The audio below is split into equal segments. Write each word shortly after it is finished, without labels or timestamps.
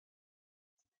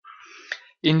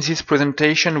In this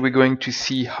presentation, we're going to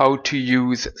see how to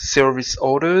use service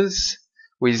orders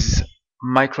with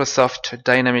Microsoft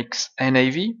Dynamics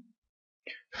NAV.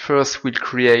 First, we'll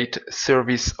create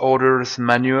service orders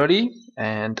manually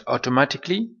and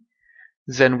automatically.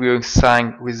 Then we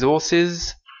assign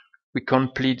resources, we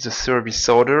complete the service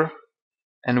order,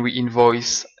 and we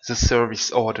invoice the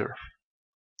service order.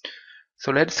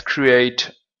 So let's create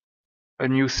a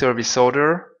new service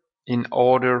order in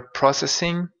order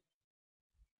processing.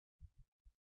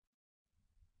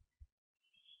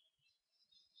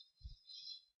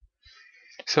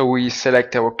 So we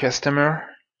select our customer.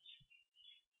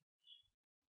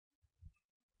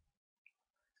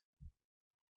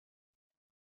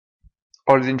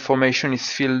 All the information is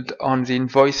filled on the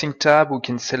Invoicing tab. We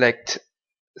can select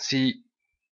the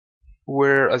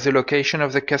location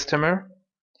of the customer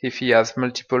if he has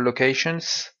multiple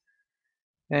locations,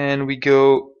 and we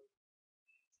go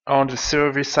on the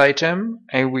service item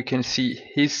and we can see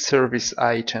his service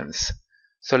items.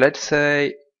 So let's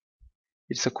say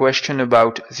it's a question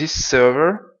about this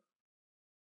server,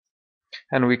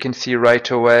 and we can see right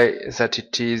away that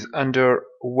it is under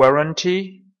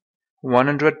warranty,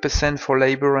 100% for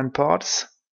labor and parts,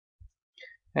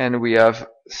 and we have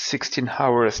 16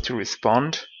 hours to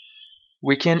respond.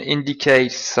 We can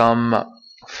indicate some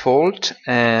fault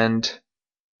and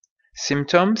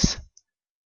symptoms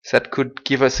that could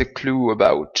give us a clue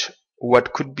about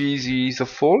what could be the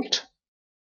fault.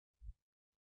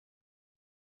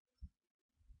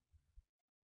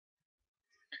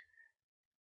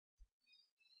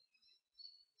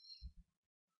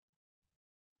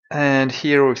 And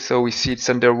here also we see it's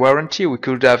under warranty. We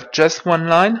could have just one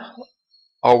line,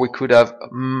 or we could have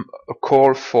a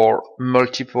call for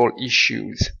multiple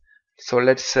issues. So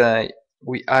let's say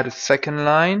we add a second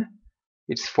line.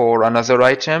 It's for another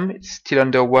item. It's still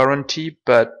under warranty,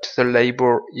 but the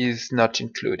labor is not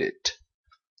included.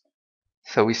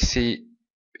 So we see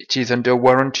it is under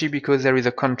warranty because there is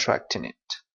a contract in it.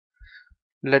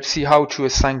 Let's see how to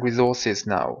assign resources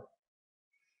now.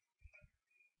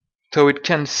 So it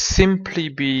can simply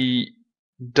be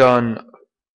done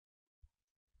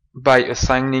by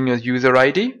assigning a user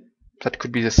ID. That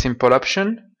could be the simple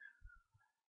option.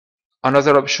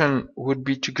 Another option would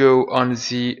be to go on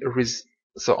the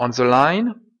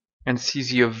line and see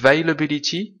the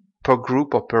availability per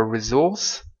group or per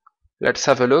resource. Let's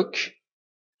have a look.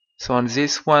 So on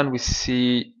this one we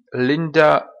see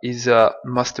Linda is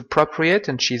most appropriate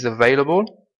and she's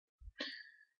available.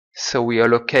 So we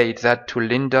allocate that to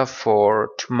Linda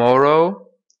for tomorrow,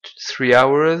 3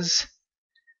 hours.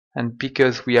 And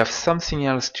because we have something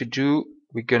else to do,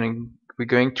 we're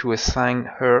going to assign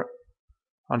her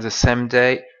on the same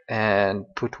day and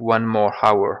put 1 more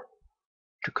hour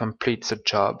to complete the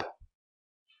job.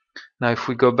 Now if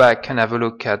we go back and have a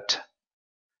look at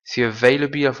the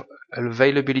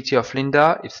availability of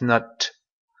Linda, it's not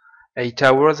 8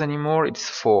 hours anymore, it's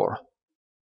 4.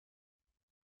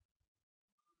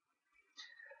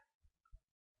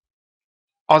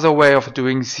 Other way of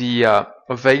doing the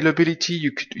availability,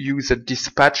 you could use a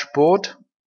dispatch board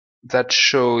that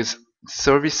shows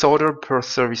service order per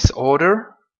service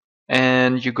order,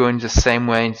 and you go in the same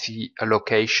way in the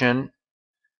allocation.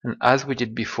 And as we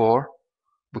did before,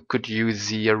 we could use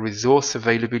the resource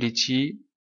availability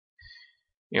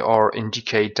or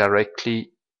indicate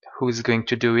directly who is going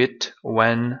to do it,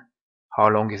 when, how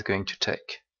long it's going to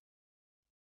take.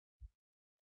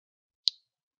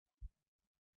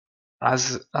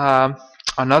 As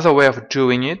another way of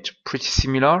doing it, pretty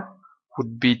similar,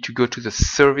 would be to go to the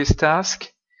service task.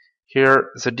 Here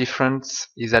the difference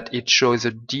is that it shows the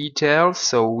details,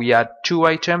 so we had 2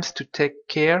 items to take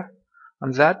care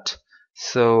on that.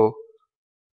 So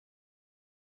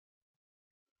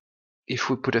if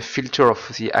we put a filter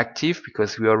of the active,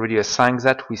 because we already assigned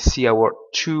that, we see our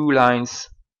 2 lines,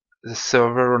 the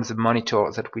server and the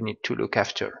monitor, that we need to look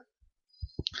after.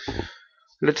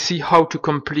 Let's see how to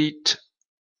complete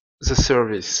the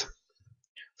service.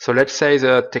 So let's say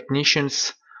the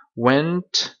technicians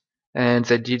went and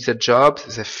they did the job,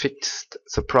 they fixed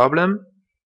the problem.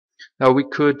 Now we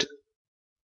could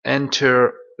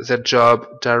enter the job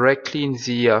directly in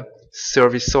the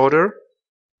service order.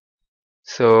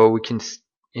 So we can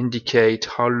indicate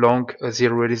how long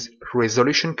the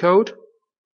resolution code,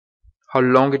 how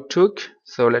long it took.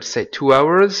 So let's say 2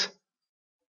 hours.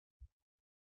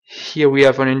 Here we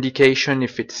have an indication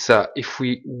if it's if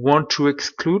we want to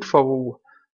exclude from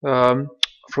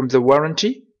the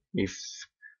warranty, if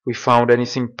we found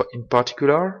anything in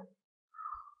particular,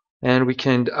 and we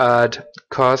can add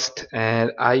cost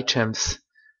and items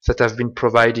that have been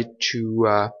provided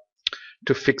to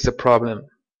fix the problem.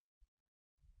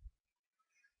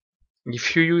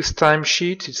 If you use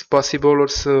timesheet, it's possible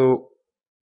also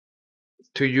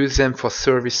to use them for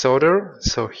service order.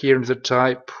 So here in the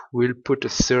type, we'll put a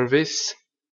service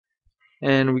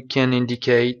and we can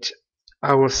indicate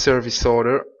our service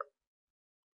order.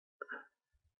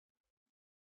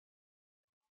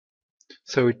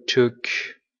 So it took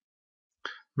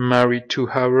Mary 2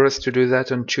 hours to do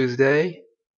that on Tuesday,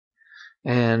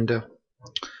 and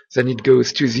then it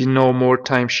goes to the normal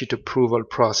timesheet approval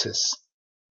process.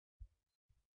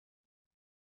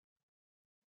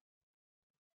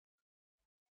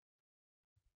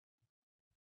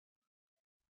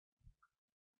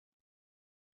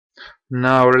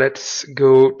 Now let's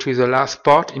go to the last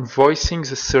part, invoicing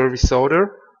the service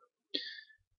order.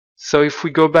 So if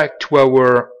we go back to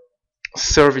our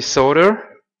service order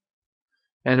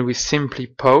and we simply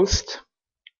post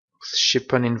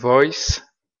ship an invoice,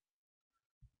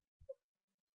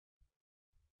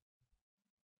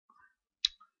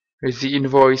 the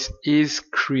invoice is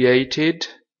created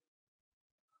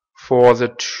for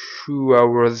the 2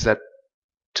 hours that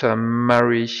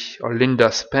Mary or Linda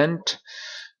spent,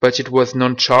 but it was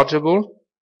non-chargeable,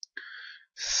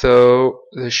 so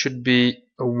there should be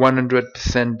a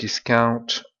 100%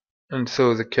 discount, and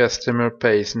so the customer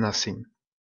pays nothing.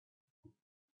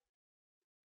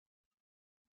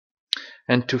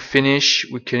 And to finish,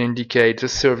 we can indicate the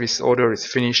service order is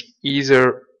finished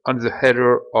either on the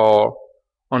header or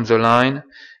on the line,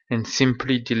 and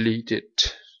simply delete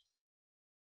it.